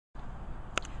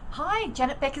Hi,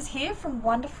 Janet Beckers here from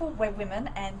Wonderful Web Women,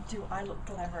 and do I look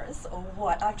glamorous or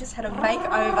what? I've just had a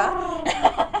makeover.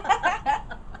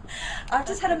 I've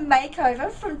just had a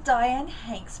makeover from Diane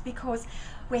Hanks because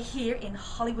we're here in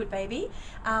Hollywood, baby,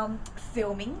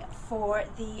 filming for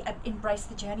the Embrace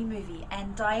the Journey movie,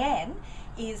 and Diane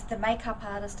is the makeup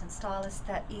artist and stylist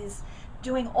that is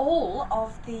doing all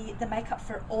of the makeup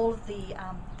for all of the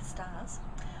stars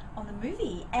on the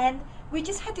movie. And we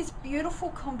just had this beautiful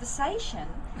conversation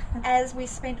as we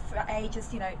spent for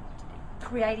ages,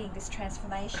 creating this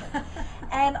transformation.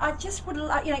 And I just would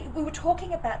like, we were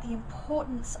talking about the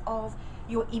importance of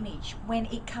your image when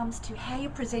it comes to how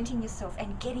you're presenting yourself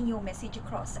and getting your message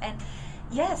across. And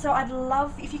yeah, so I'd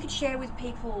love if you could share with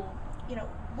people,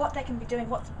 what they can be doing,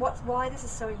 why this is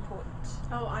so important.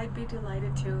 Oh, I'd be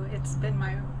delighted to. It's been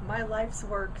my life's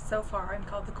work so far. I'm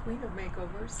called the Queen of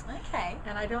Makeovers. Okay.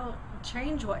 And I don't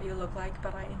change what you look like,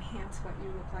 but I enhance what you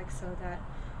look like so that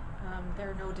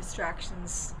there are no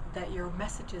distractions, that your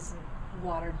message isn't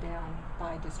watered down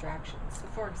by distractions. So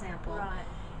for example, Right.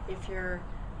 if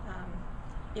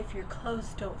your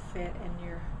clothes don't fit and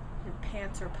your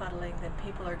pants are puddling, then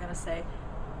people are going to say,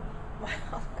 wow,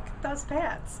 look at those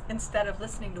pants, instead of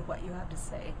listening to what you have to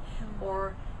say.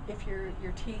 Or if your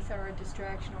teeth are a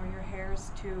distraction, or your hair's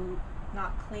too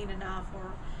not clean enough,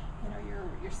 or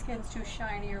your skin's too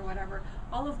shiny or whatever,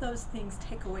 all of those things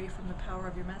take away from the power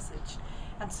of your message.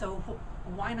 And so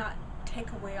why not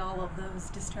take away all of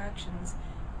those distractions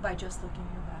by just looking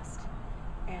your best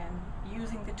and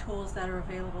using the tools that are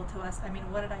available to us. I mean,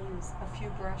 what did I use? A few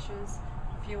brushes,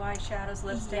 a few eyeshadows,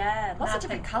 lipstick. Yeah, lots of nothing.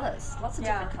 different colours. Lots of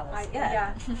different colours.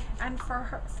 Yeah. And for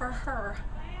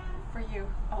you.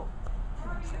 Oh,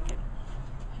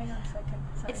 hang on a second.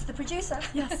 Sorry. It's the producer.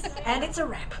 Yes. And it's a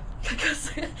wrap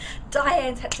because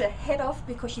Diane's had to head off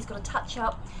because she's got to touch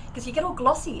up, because you get all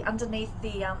glossy underneath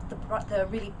the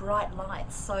really bright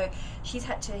lights. So she's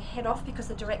had to head off because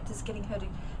the director's getting her to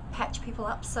patch people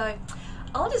up. So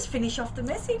I'll just finish off the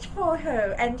message for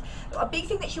her. And a big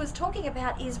thing that she was talking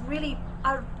about is really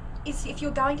is if you're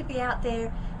going to be out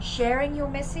there sharing your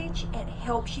message, it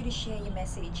helps you to share your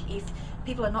message. If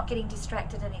people are not getting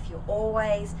distracted, and if you're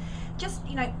always just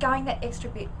going that extra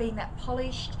bit, being that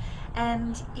polished,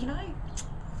 and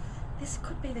this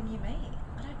could be the new me.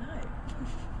 I don't know.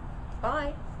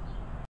 Bye.